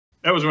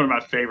That was one of my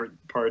favorite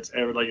parts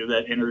ever, like of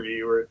that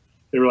interview where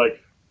they were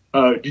like,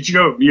 "Did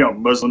you know,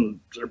 Muslims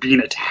are being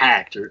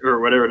attacked or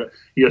whatever?"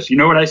 He goes, "You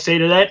know what I say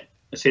to that?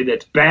 I say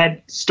that's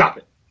bad. Stop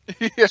it."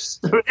 Yes.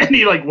 And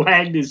he like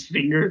wagged his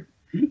finger.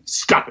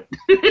 Stop it.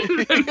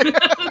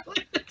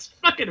 It's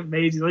fucking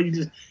amazing. Like,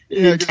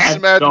 Yeah, just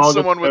imagine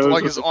someone with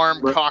like his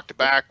arm cocked. cocked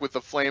back with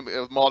the flame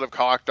of Molotov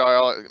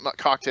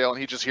cocktail, and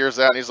he just hears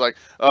that and he's like,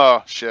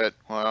 "Oh shit,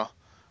 well,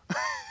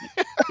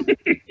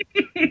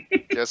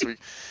 guess we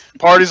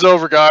party's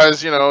over,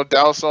 guys.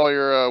 Douse all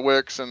your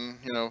wicks and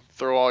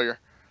throw all your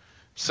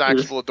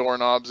sacks full of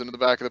doorknobs into the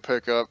back of the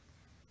pickup."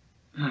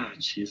 Oh,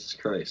 Jesus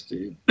Christ,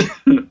 dude.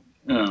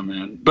 Oh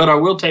man, but I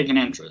will take an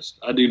interest.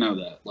 I do know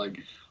that. Like,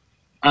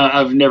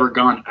 I've never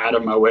gone out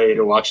of my way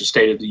to watch a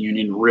State of the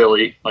Union.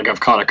 Really, like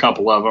I've caught a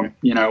couple of them.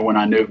 When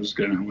I knew it was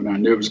going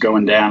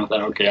down, I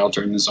thought, okay, I'll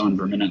turn this on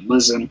for a minute.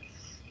 Listen,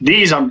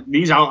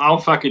 I'll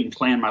fucking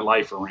plan my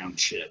life around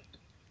shit.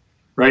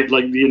 Right,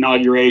 like the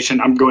inauguration,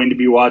 I'm going to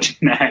be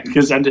watching that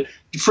because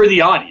for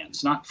the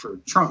audience, not for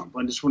Trump.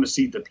 I just want to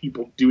see the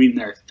people doing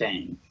their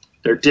thing,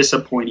 their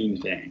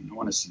disappointing thing. I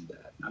want to see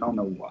that. I don't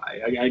know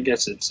why. I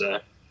guess it's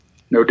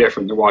no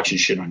different than watching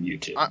shit on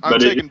YouTube. I'm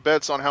taking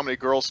bets on how many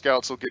Girl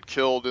Scouts will get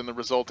killed in the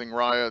resulting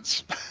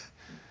riots.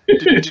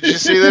 Did you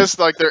see this?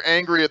 Like, they're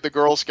angry at the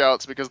Girl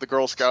Scouts because the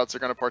Girl Scouts are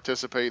going to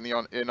participate in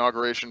the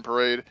inauguration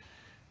parade.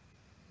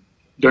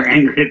 They're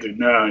angry at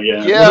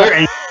Yeah. They're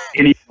angry at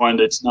anyone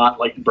that's not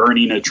like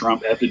burning a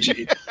Trump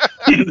effigy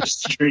in the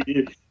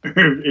street,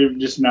 or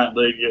just not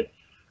like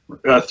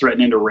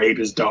threatening to rape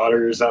his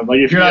daughter or something. Like,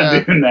 if you're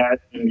not doing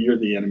that, then you're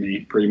the enemy,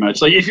 pretty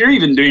much. Like, if you're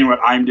even doing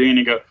what I'm doing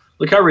and go,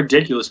 look how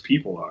ridiculous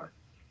people are.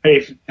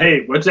 Hey,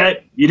 what's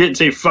that? You didn't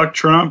say fuck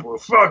Trump? Well,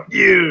 fuck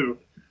you.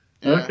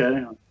 Yeah.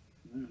 Okay.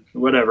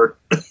 Whatever.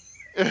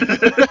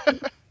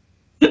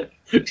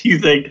 You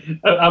think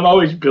I'm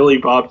always Billy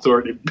Bob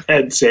Thornton in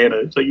Bad Santa?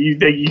 It's like, you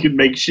think you can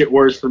make shit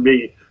worse for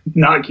me?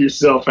 Knock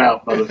yourself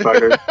out,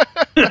 motherfucker.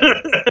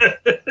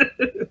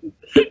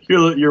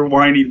 Your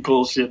whining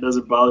bullshit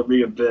doesn't bother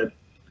me a bit.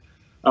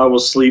 I will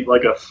sleep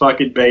like a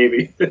fucking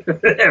baby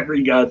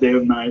every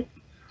goddamn night.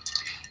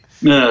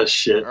 Oh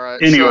shit. All right.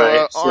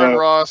 Anyway, Arn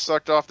Ross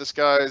sucked off this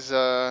guy.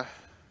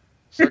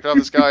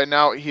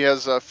 Now he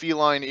has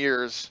feline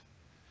ears.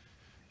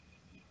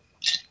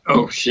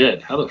 Oh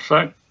shit! How the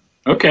fuck?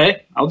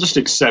 Okay, I'll just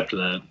accept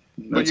that.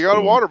 But you got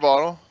a water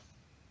bottle.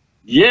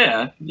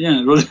 Yeah.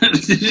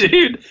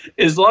 Dude,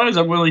 as long as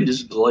I'm willing to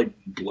just like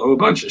blow a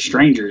bunch of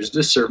strangers,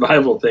 this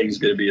survival thing's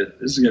gonna be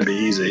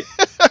easy.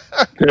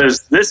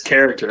 Because this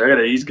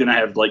character, he's gonna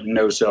have like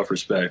no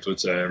self-respect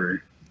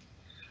whatsoever.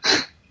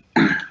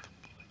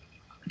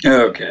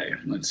 Okay,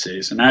 let's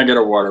see. So now I got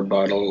a water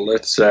bottle.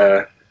 Let's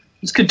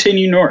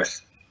continue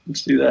north.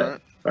 Let's do that.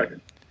 Right.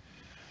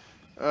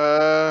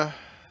 Fuck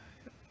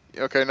it.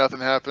 Okay, nothing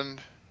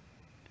happened.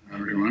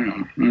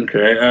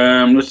 Okay,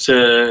 let's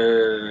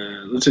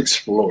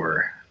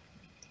explore.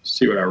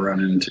 See what I run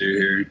into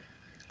here.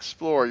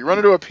 Explore. You run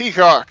into a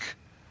peacock.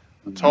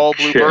 A tall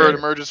blue bird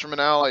emerges from an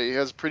alley. He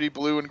has pretty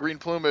blue and green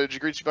plumage. He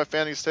greets you by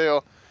fanning his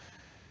tail.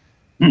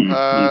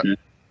 Looks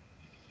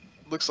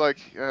like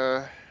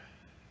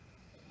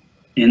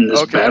in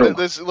this battle.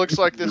 This looks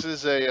like this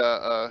is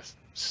a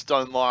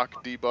stun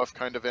lock debuff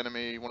kind of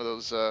enemy. One of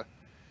those.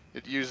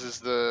 It uses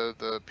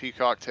the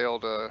peacock tail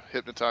to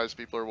hypnotize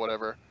people or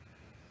whatever.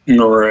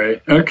 All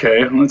right.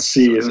 Okay. Let's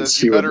see. So let's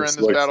see you what better this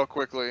end this battle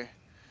quickly.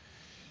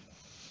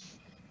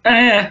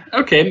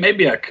 Okay.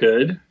 Maybe I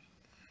could.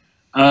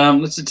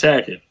 Let's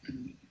attack it.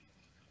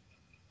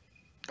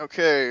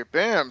 Okay.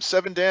 Bam.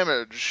 7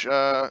 damage.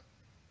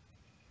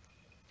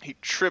 He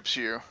trips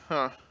you.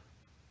 Huh.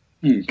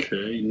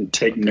 Okay. You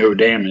take no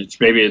damage.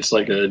 Maybe it's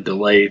like a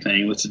delay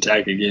thing. Let's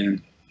attack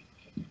again.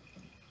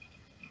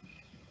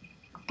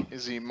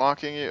 Is he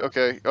mocking you?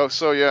 Okay. Oh,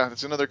 so yeah,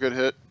 that's another good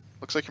hit.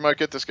 Looks like you might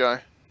get this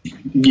guy.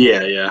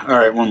 Yeah. All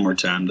right, one more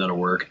time. That'll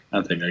work.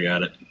 I think I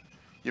got it.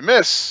 You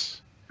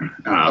miss.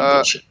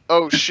 Bullshit.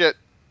 Oh, shit.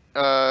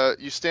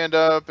 You stand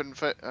up and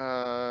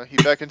he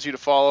beckons you to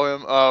follow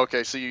him. Oh,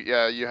 okay. So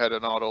you had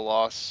an auto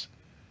loss.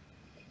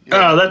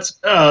 That's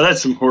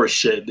some horse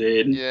shit,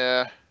 dude.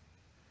 Yeah.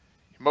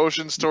 He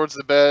motions towards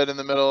the bed in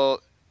the middle.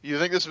 You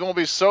think this won't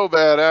be so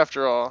bad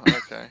after all?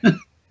 Okay.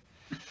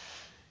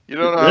 You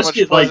don't know how much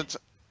pleasant.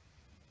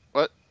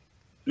 What?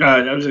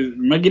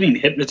 Am I getting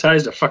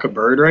hypnotized to fuck a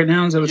bird right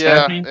now? Is that what's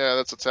happening? Yeah,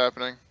 that's what's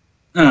happening.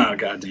 Oh,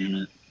 god damn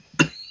it.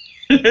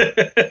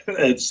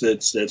 That's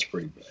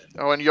pretty bad.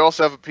 Oh, and you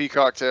also have a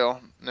peacock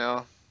tail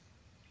now.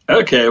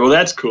 Okay, well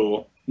that's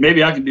cool.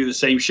 Maybe I can do the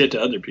same shit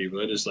to other people.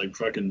 I just like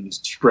fucking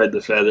spread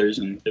the feathers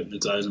and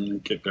hypnotize them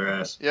and kick their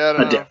ass. Yeah, I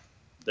don't know.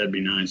 That'd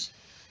be nice.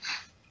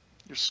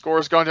 Your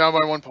score's gone down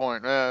by 1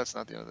 point. That's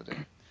not the end of the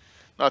day.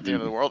 Not the end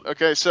of the world.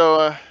 Okay,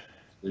 so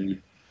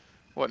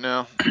what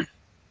now?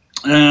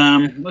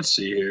 Let's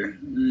see here.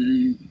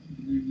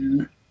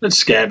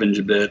 Let's scavenge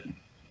a bit.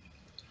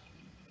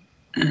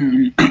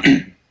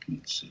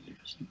 Let's see.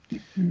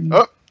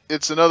 Oh,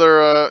 it's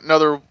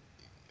another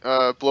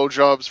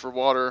blowjobs for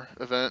water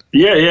event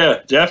Yeah,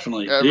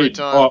 definitely, every dude.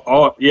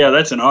 time. Yeah,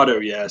 that's an auto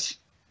yes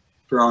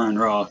for Iron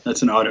Raw.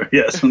 That's an auto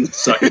yes on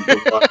sucking for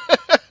water.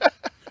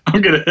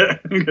 I'm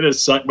gonna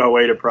suck my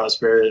way to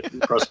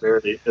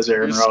prosperity as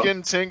Aaron Your Raw.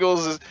 skin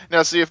tingles.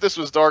 Now, see, if this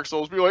was Dark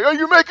Souls, be like, oh,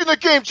 you're making the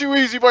game too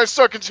easy by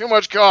sucking too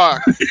much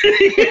cock.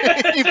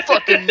 You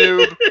fucking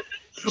noob.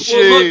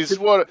 Jeez,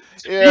 what?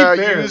 Yeah,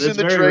 fair, using that's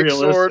the very Drake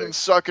sword realistic. and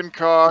sucking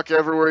cock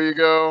everywhere you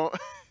go.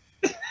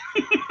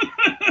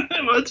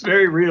 Well, that's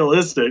very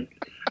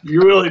realistic. If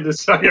you're willing to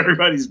suck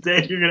everybody's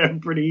dick, you're gonna have a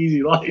pretty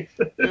easy life.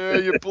 Yeah,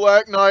 your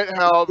Black Knight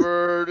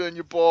halberd and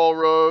your ball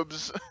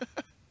robes.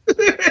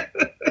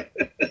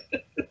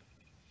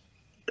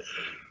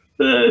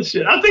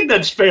 Shit. I think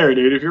that's fair,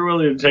 dude. If you're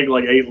willing to take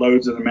like 8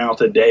 loads in the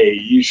mouth a day,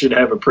 you should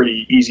have a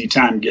pretty easy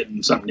time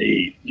getting something to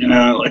eat. You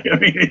know, like I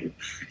mean,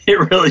 it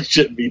really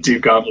shouldn't be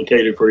too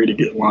complicated for you to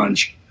get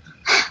lunch.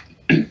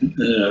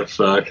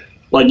 Fuck.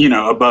 Like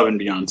above and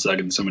beyond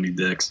sucking so many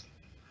dicks.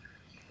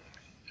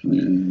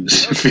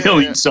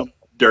 Feeling so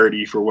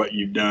dirty for what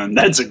you've done.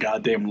 That's a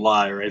goddamn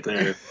lie right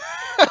there.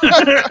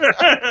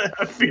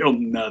 I feel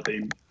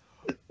nothing.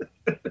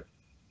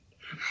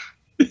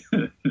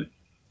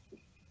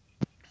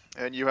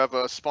 And you have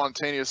a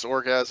spontaneous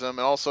orgasm, and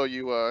also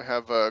you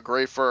have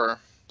gray fur,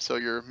 so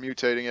you're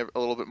mutating a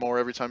little bit more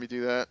every time you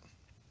do that.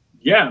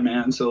 Yeah,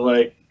 man. So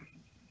like,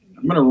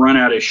 I'm gonna run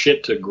out of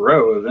shit to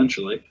grow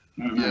eventually.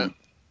 I don't know.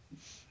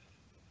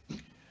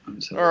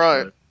 All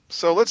right.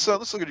 So let's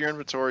look at your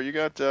inventory. You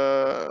got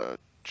yeah,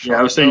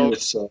 I was thinking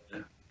it's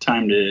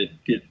time to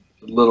get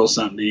a little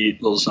something to eat,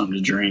 a little something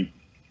to drink.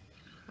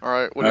 All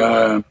right. What do you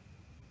want?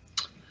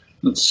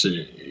 Let's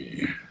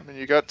see. I mean,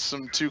 you got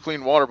some 2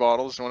 clean water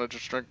bottles. You want to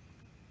just drink?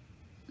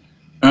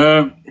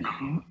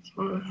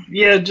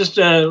 Yeah, just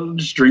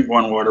drink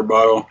 1 water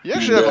bottle. You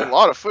actually have a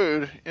lot of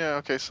food. Yeah.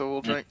 Okay. So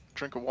we'll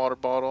drink a water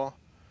bottle,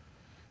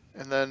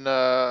 and then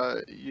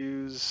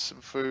use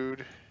some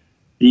food.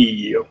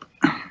 Yep.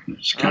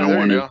 Just kind of there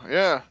want you go.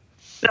 Yeah.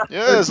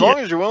 Yeah. As long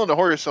as you're willing to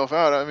whore yourself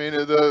out. I mean,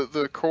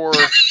 the core.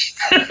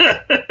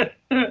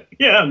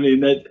 Yeah, I mean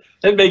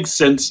that makes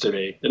sense to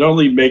me. It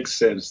only makes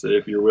sense that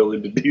if you're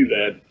willing to do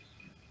that,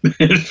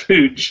 then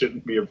food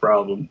shouldn't be a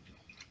problem.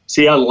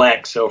 See, I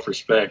lack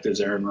self-respect as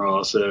Aaron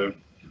Raw, so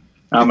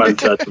I'm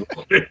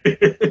untouchable.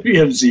 If you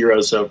have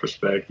 0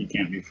 self-respect, you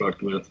can't be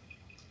fucked with.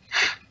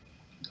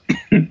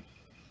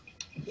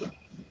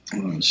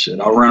 Oh shit!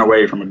 I'll run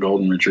away from a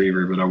golden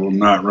retriever, but I will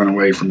not run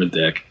away from a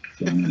dick.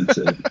 So that's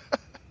it.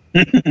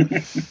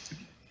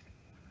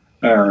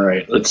 All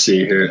right, let's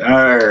see here.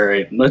 All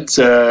right, let's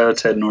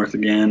head north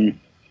again.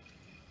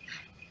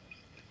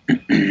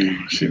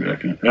 See what I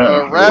can.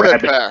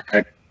 Rabbit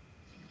pack.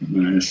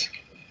 Nice.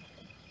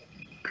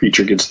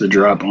 Creature gets the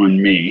drop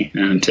on me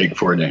and take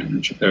 4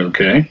 damage.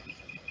 Okay.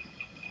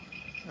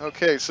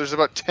 Okay, so there's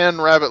about 10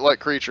 rabbit-like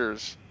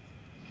creatures,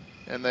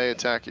 and they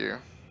attack you.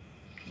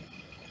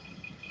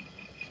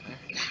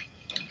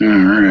 All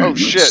right. Oh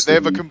shit! They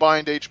have a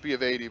combined HP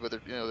of 80, but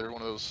they're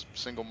one of those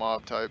single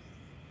mob type.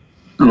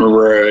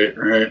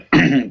 Right.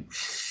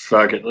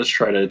 Fuck it. Let's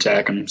try to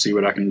attack them. See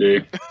what I can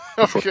do.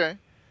 Okay.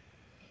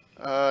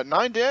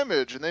 9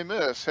 damage, and they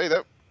miss. Hey,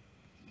 that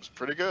was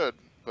pretty good.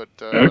 But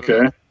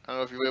okay. I don't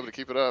know if you'll be able to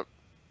keep it up.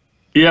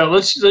 Yeah,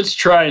 let's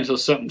try until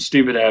something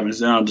stupid happens.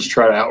 Then I'll just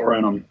try to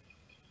outrun them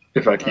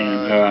if I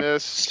can.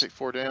 Miss. Take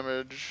 4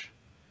 damage.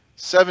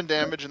 7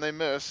 damage, and they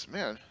miss.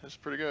 Man, that's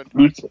pretty good.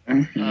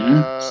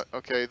 Yeah.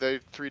 Okay, they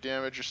 3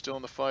 damage. You're still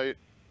in the fight.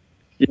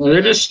 Yeah,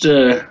 they're just.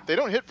 They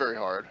don't hit very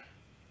hard.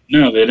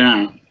 No, they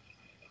don't.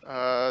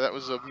 That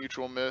was a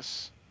mutual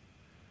miss.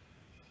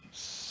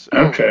 So,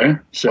 Okay,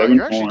 7 wow,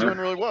 you're actually more. doing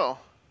really well.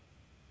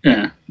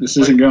 Yeah, this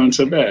isn't going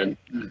so bad.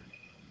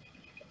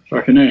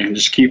 Fucking A,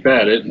 just keep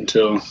at it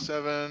until.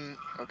 7.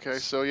 Okay,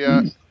 so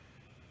yeah.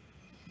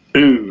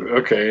 Ooh,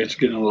 okay, it's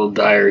getting a little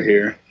dire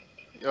here.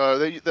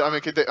 I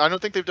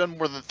don't think they've done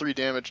more than 3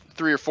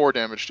 or 4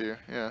 damage to you.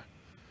 Yeah.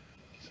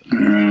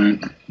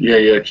 Alright.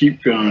 Yeah,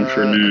 keep going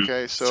for now.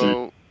 Okay,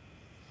 so.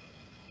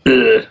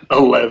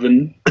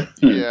 11.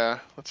 Yeah,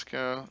 let's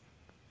go.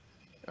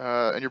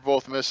 And you're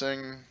both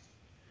missing.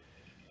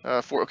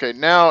 4. Okay,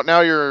 now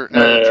you're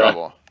in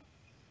trouble.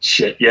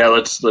 Shit. Yeah,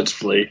 let's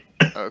flee.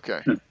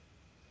 Okay.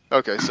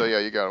 Okay, so yeah,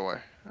 you got away.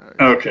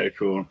 Okay,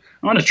 cool.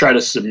 I want to try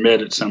to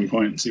submit at some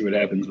point and see what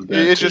happens with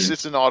that.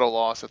 It's an auto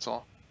loss. That's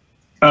all.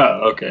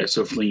 Oh, okay.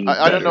 So fleeing.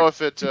 I don't know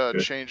if it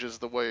changes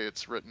the way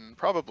it's written.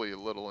 Probably a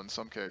little in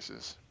some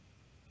cases.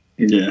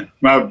 Yeah,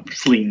 my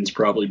fleeing's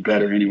probably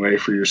better anyway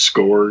for your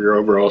score, your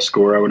overall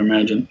score, I would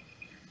imagine.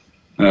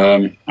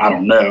 I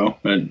don't know,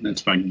 but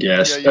that's my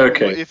guess. Yeah,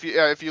 okay. If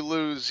you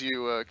lose,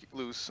 you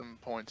lose some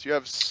points. You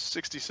have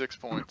 66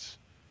 points.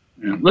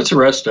 Yeah, let's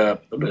rest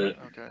up a bit.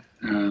 Okay.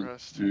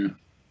 Rest. Yeah.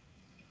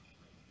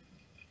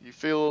 You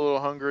feel a little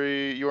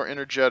hungry. You are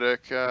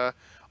energetic.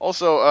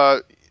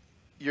 Also,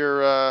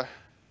 your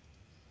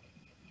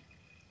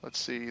let's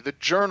see. The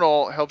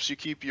journal helps you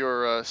keep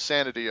your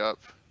sanity up.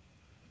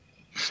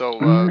 So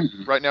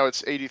right now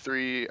it's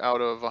 83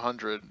 out of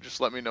 100. Just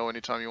let me know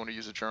anytime you want to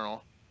use a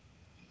journal.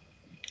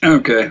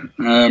 Okay.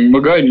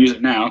 We'll go ahead and use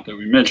it now that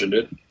we mentioned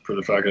it for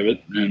the fuck of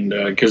it, and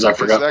because I Okay,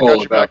 so forgot that all got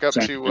you about back up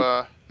the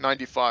to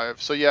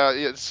 95. So yeah,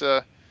 it's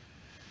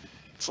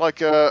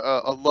like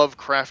a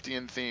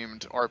Lovecraftian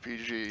themed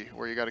RPG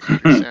where you got to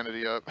keep your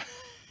sanity up.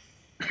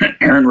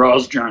 Aaron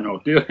Raw's journal.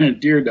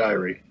 Dear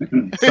diary.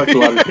 Sucked a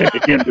lot of dick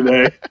again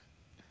today.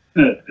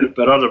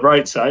 But on the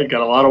bright side,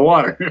 got a lot of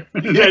water.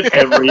 That's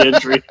every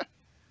entry.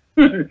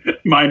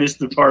 Minus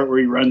the part where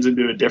he runs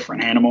into a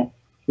different animal.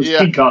 It was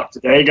Yeah. Peacock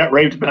today. Got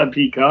raped by a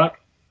peacock.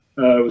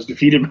 Was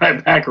defeated by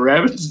a pack of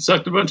rabbits and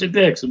sucked a bunch of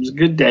dicks. It was a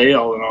good day,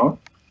 all in all.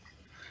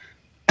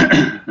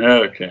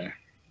 Okay.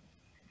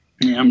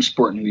 Yeah, I'm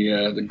sporting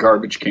the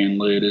garbage can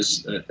lid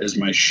as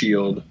my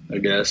shield, I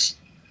guess.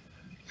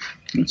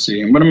 Let's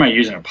see. What am I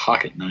using? A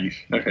pocket knife.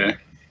 Okay.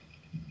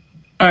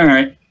 All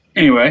right.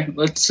 Anyway,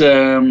 let's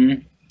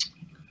head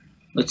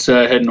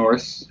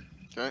north.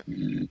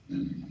 Okay.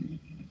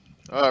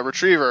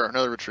 Retriever,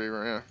 another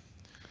retriever.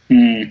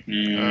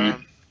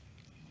 Mm-hmm.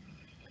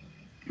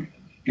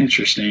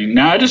 Interesting.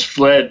 Now I just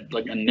fled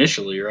like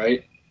initially,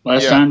 right?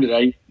 Last time, did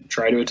I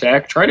try to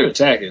attack? Try to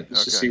attack it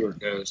just to see where it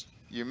goes.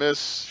 You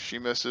miss. She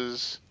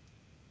misses.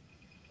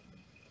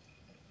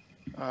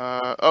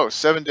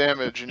 7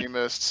 damage and you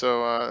missed.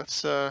 So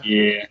it's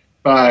Yeah.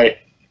 Bye.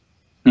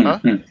 Huh?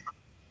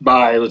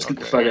 Bye. Let's get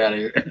the fuck out of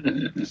here.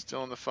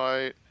 Still in the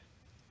fight.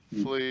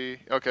 Flee.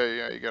 Okay,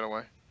 yeah, you got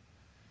away.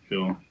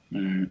 Cool.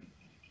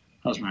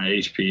 How's my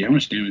HP? How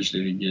much damage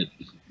did he get?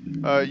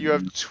 You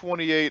have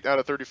 28 out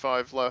of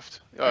 35 left.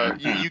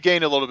 You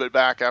gain a little bit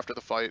back after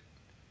the fight.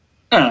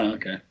 Oh,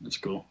 okay. That's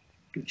cool.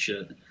 Good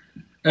shit.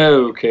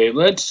 Okay,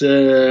 let's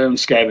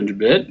scavenge a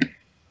bit.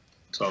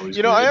 It's always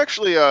good. I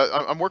actually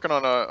I'm working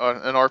on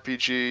an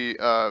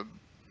RPG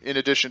in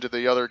addition to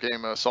the other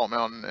game, Salt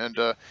Mountain,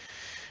 and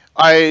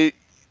I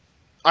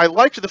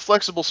liked the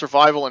flexible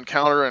survival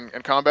encounter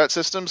and combat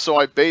system, so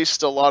I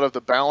based a lot of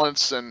the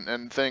balance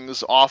and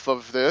things off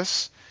of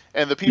this.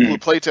 And the people who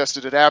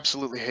playtested it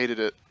absolutely hated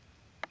it.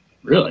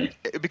 Really?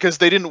 Because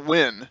they didn't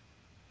win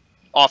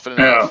often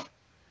enough.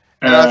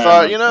 And I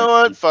thought, you know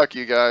what? Fuck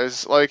you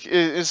guys. Like,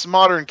 it's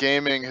modern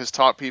gaming has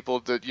taught people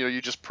that,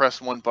 you just press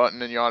one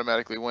button and you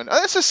automatically win.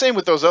 It's the same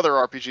with those other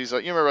RPGs.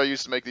 Like, you remember I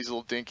used to make these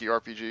little dinky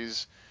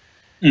RPGs.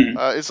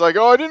 It's like,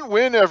 I didn't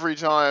win every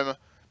time.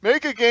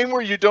 Make a game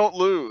where you don't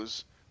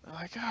lose. I'm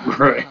like, oh,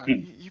 right. God,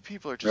 you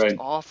people are just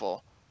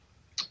awful.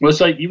 Well,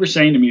 it's like you were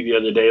saying to me the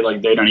other day,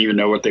 like they don't even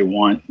know what they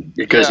want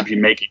because if you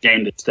make a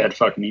game that's that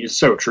fucking easy, it's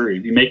so true.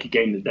 If you make a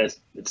game that's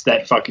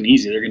that fucking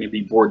easy, they're going to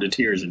be bored to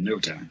tears in no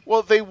time.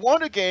 Well, they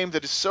want a game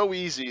that is so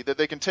easy that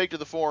they can take to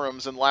the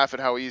forums and laugh at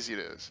how easy it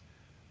is.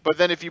 But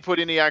then if you put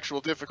any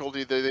actual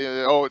difficulty,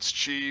 oh, it's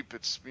cheap.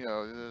 It's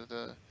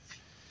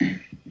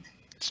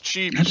it's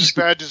cheap. It's just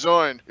bad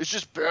design. It's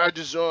just bad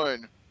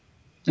design.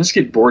 Let's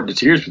get bored to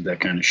tears with that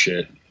kind of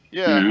shit.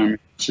 Yeah.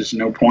 It's just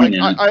no point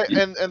in it.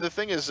 And the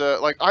thing is,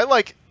 a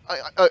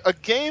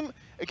game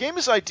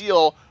is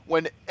ideal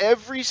when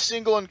every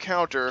single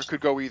encounter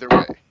could go either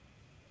way.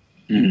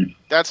 Mm-hmm.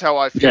 That's how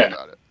I feel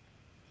about it.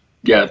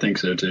 Yeah, I think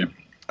so too.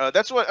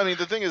 That's what I mean.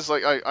 The thing is,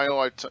 like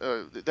that's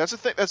the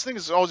thing. That's the thing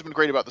that's always been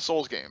great about the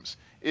Souls games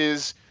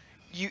is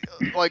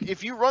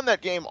if you run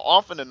that game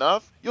often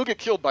enough, you'll get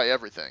killed by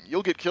everything.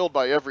 You'll get killed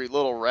by every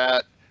little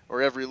rat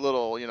or every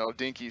little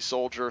dinky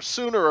soldier.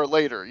 Sooner or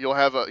later,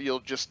 you'll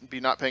just be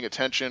not paying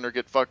attention or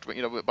get fucked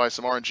by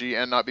some RNG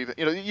and not be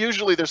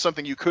usually there's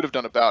something you could have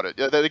done about it.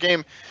 The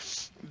game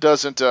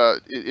doesn't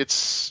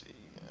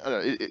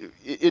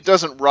it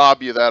doesn't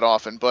rob you that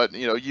often, but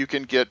you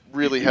can get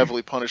really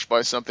heavily punished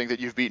by something that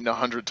you've beaten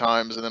 100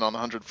 times, and then on the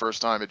 101st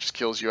time it just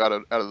kills you out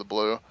of the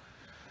blue.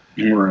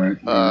 Right.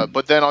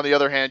 But then on the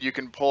other hand, you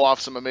can pull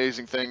off some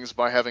amazing things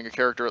by having a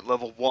character at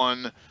level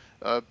 1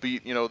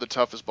 beat the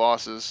toughest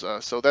bosses.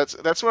 So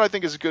that's what I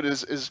think is good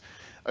is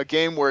a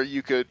game where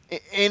you could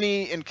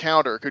any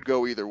encounter could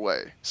go either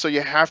way. So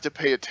you have to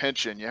pay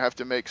attention. You have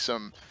to make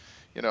some.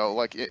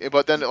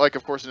 But then,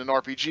 of course, in an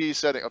RPG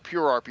setting, a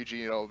pure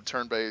RPG,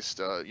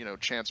 turn-based,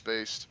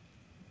 chance-based,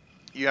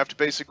 you have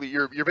to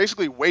you're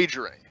basically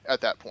wagering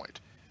at that point.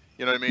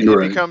 You know what I mean?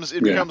 Right.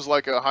 It becomes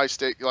like a high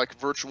stake, like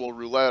virtual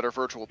roulette or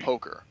virtual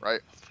poker,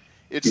 right?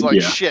 It's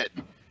like shit.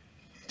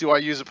 Do I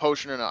use a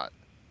potion or not?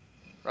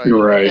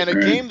 Right. And a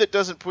game that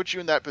doesn't put you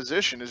in that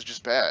position is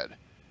just bad.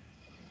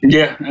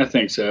 Yeah, I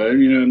think so.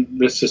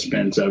 The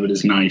suspense of it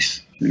is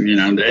nice.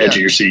 The edge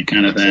of your seat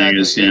kind of thing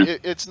is.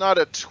 It's not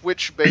a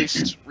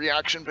Twitch-based,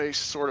 reaction-based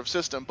sort of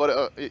system,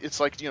 but it's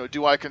like,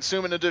 do I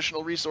consume an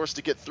additional resource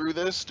to get through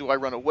this? Do I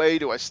run away?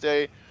 Do I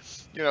stay?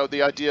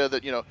 The idea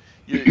that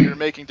you're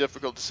making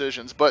difficult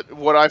decisions. But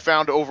what I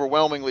found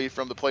overwhelmingly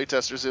from the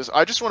playtesters is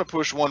I just want to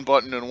push one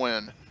button and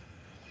win.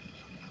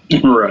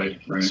 Right.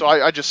 So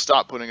I just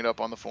stopped putting it up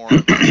on the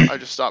forum. I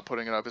just stopped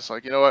putting it up. It's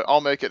like, you know what?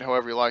 I'll make it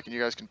however you like, and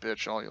you guys can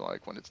bitch all you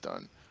like when it's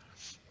done.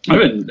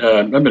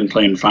 I've been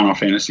playing Final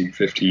Fantasy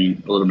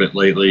 15 a little bit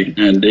lately,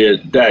 and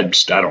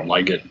I don't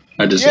like it.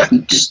 I just Yeah.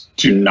 just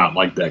do not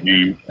like that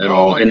game at Oh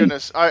all. my And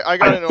goodness! I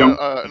got I into don't.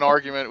 an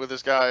argument with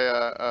this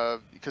guy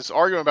because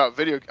arguing about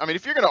video. I mean,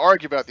 if you're going to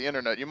argue about the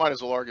internet, you might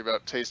as well argue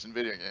about taste in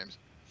video games.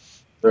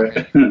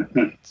 I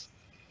mean,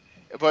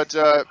 but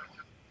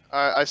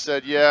I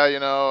said, yeah,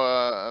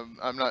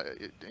 I'm not,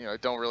 I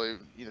don't really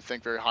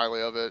think very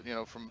highly of it,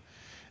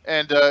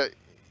 and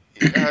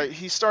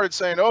he started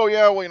saying, oh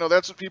yeah, well,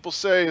 that's what people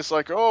say. It's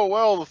like, oh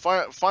well, the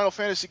Final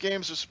Fantasy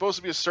games are supposed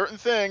to be a certain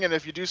thing, and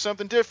if you do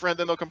something different,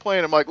 then they'll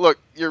complain. I'm like, look,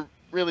 you're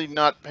really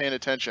not paying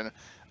attention.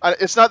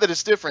 It's not that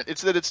it's different;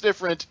 it's that it's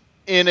different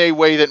in a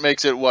way that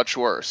makes it much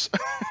worse.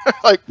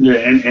 Like, Yeah,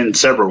 in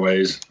several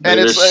ways. and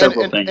There's it's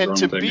several things and wrong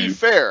to with that be game.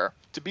 fair,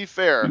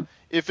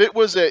 if it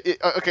was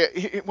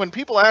when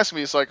people ask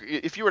me, it's like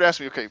if you were to ask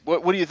me, okay,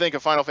 what do you think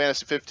of Final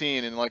Fantasy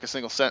 15 in like a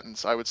single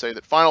sentence, I would say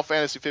that Final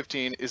Fantasy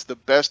 15 is the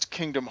best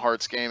Kingdom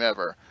Hearts game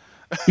ever.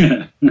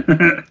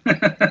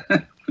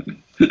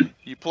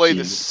 You play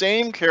the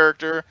same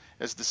character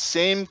as the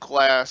same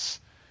class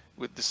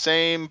with the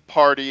same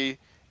party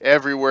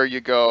everywhere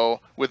you go,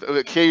 with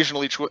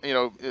occasionally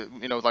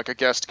like a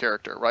guest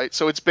character, right?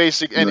 So it's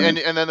basic, and Right.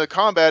 and then the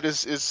combat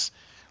is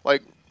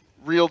like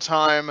real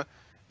time,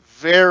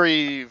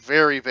 very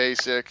very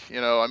basic.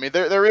 I mean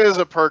there is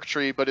a perk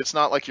tree, but it's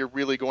not like you're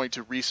really going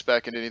to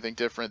respec into anything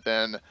different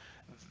than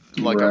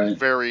like a Right.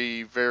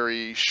 very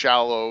very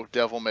shallow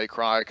Devil May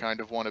Cry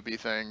kind of wannabe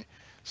thing.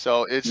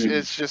 So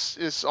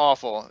it's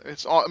awful.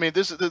 I mean,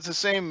 this is the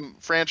same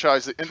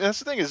franchise, and that's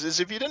the thing is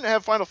if you didn't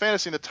have Final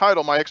Fantasy in the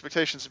title, my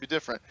expectations would be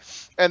different.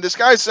 And this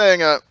guy's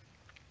saying, oh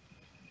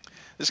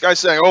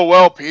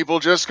well, people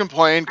just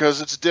complain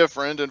because it's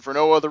different and for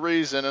no other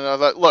reason. And I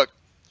thought, look,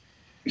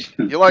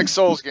 you like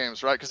Souls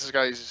games, right? Because this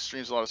guy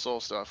streams a lot of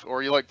Souls stuff,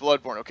 or you like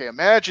Bloodborne. Okay,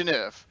 imagine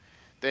if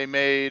they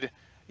made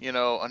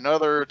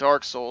another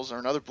Dark Souls or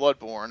another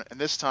Bloodborne, and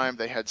this time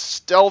they had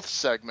stealth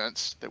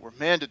segments that were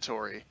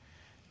mandatory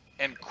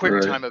and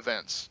quick time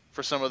events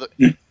for some of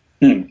the.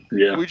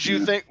 Yeah. Would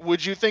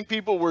you think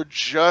people were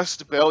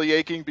just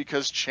bellyaching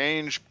because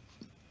change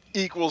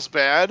equals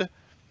bad?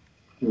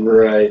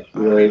 Right. I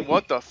mean,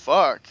 what the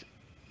fuck?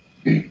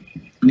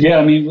 Yeah,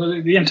 I mean,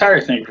 well, the entire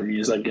thing for me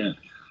is like a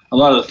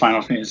lot of the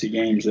Final Fantasy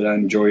games that I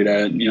enjoyed.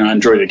 I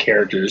enjoy the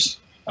characters,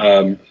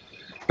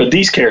 but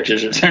these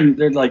characters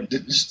they're like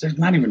they're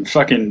not even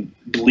fucking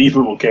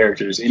believable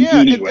characters in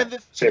any way,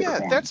 shape, or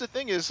form. That's the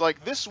thing is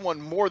like this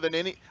one more than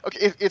any.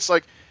 Okay, it's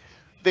like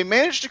they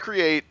managed to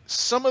create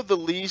some of the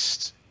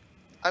least.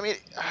 I mean,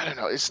 I don't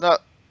know. It's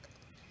not.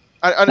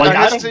 I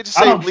hesitate to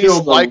say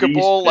least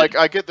likable. Like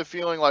I get the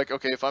feeling like,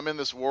 okay, if I'm in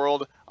this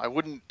world, I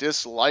wouldn't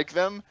dislike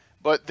them,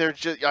 but they're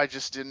just. I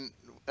just didn't.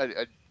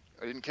 I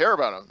didn't care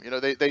about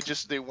them.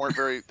 They weren't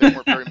very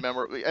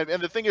memorable.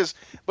 And the thing is,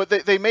 but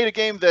they made a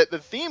game that the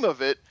theme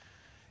of it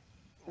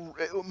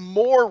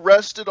more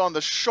rested on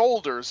the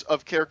shoulders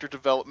of character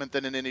development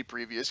than in any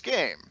previous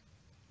game.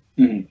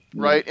 Mm-hmm.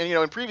 Right? And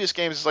in previous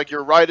games, it's like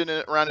you're riding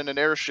around in an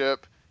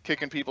airship,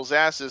 kicking people's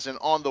asses, and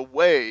on the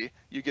way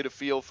you get a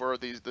feel for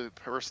the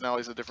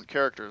personalities of different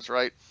characters.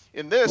 Right?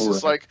 In this,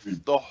 it's like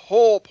the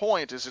whole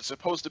point is it's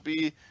supposed to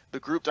be the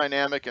group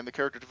dynamic and the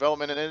character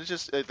development, and it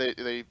just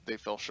they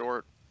fell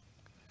short.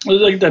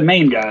 Like the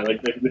main guy,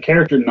 like the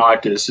character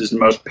Noctis is the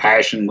most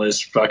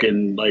passionless,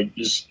 fucking like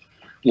just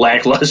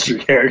lackluster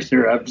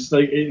character. I'm just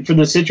like for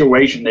the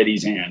situation that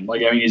he's in.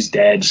 Like I mean, his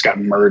dad just got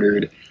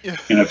murdered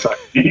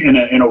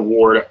in a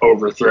war to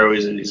overthrow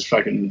his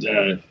fucking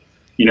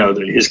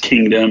his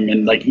kingdom,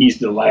 and like he's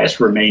the last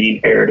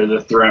remaining heir to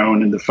the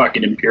throne, and the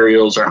fucking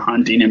Imperials are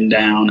hunting him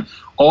down.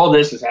 All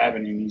this is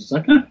happening. He's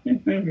like,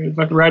 fucking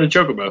ride a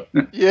chocobo.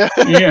 Yeah,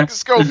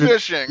 let's go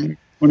fishing.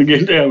 Want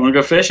to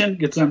go fishing?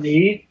 Get something to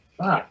eat?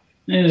 Fuck.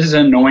 This is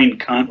an annoying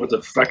cunt with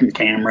a fucking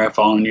camera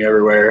following you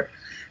everywhere.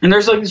 And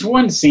there's like this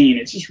one scene,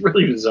 it's just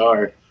really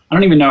bizarre. I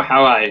don't even know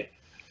how I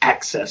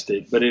accessed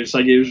it, but it was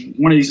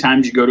one of these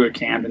times you go to a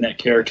camp and that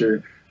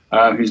character,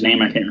 whose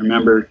name I can't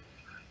remember,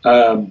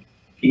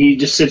 he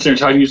just sits there and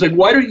talks to you. He's like,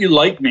 why don't you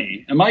like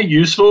me? Am I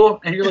useful?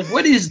 And you're like,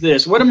 what is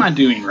this? What am I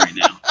doing right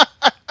now?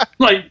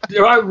 Like,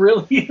 do I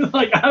really,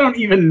 like, I don't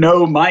even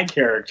know my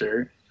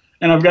character.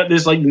 And I've got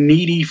this like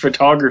needy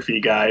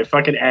photography guy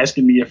fucking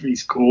asking me if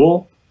he's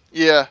cool.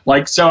 Yeah.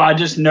 Like, so I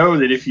just know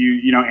that if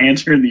you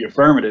answer in the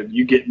affirmative,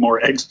 you get more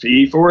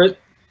XP for it.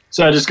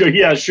 So I just go,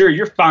 yeah, sure,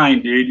 you're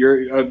fine, dude.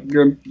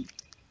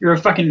 You're a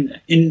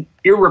fucking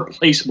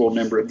irreplaceable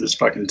member of this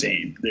fucking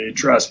team. Dude,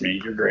 trust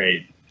me, you're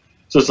great.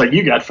 So it's like,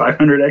 you got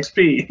 500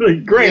 XP.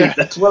 Like, great, yeah.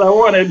 That's what I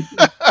wanted.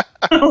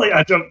 Like,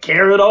 I don't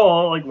care at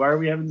all. Like, why are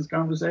we having this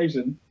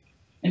conversation?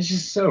 It's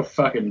just so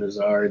fucking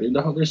bizarre, dude.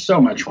 There's so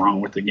much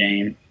wrong with the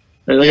game.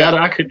 Like,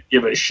 I couldn't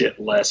give a shit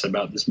less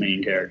about this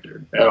main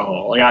character at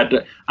all. Like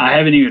I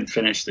haven't even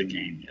finished the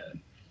game yet,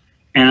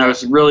 and I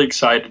was really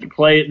excited to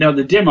play it. Now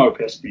the demo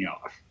pissed me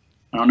off.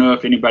 I don't know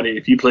if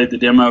you played the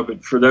demo,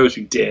 but for those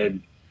who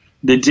did,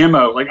 the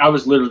demo, like I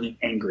was literally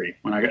angry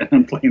when I got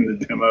done playing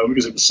the demo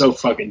because it was so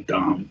fucking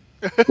dumb.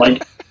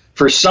 Like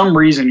for some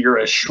reason you're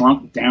a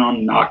shrunk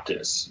down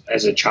Noctis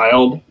as a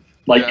child,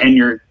 like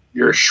and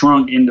you're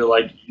shrunk into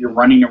like you're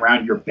running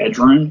around your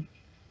bedroom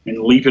and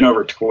leaping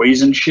over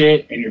toys and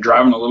shit, and you're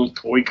driving a little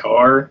toy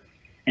car,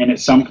 and at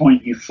some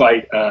point you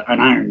fight an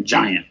iron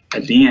giant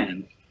at the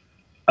end,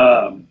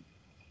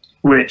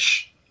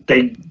 which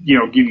they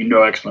give you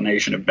no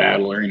explanation of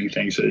battle or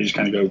anything, so they just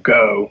kind of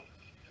go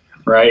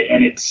right,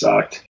 and it sucked.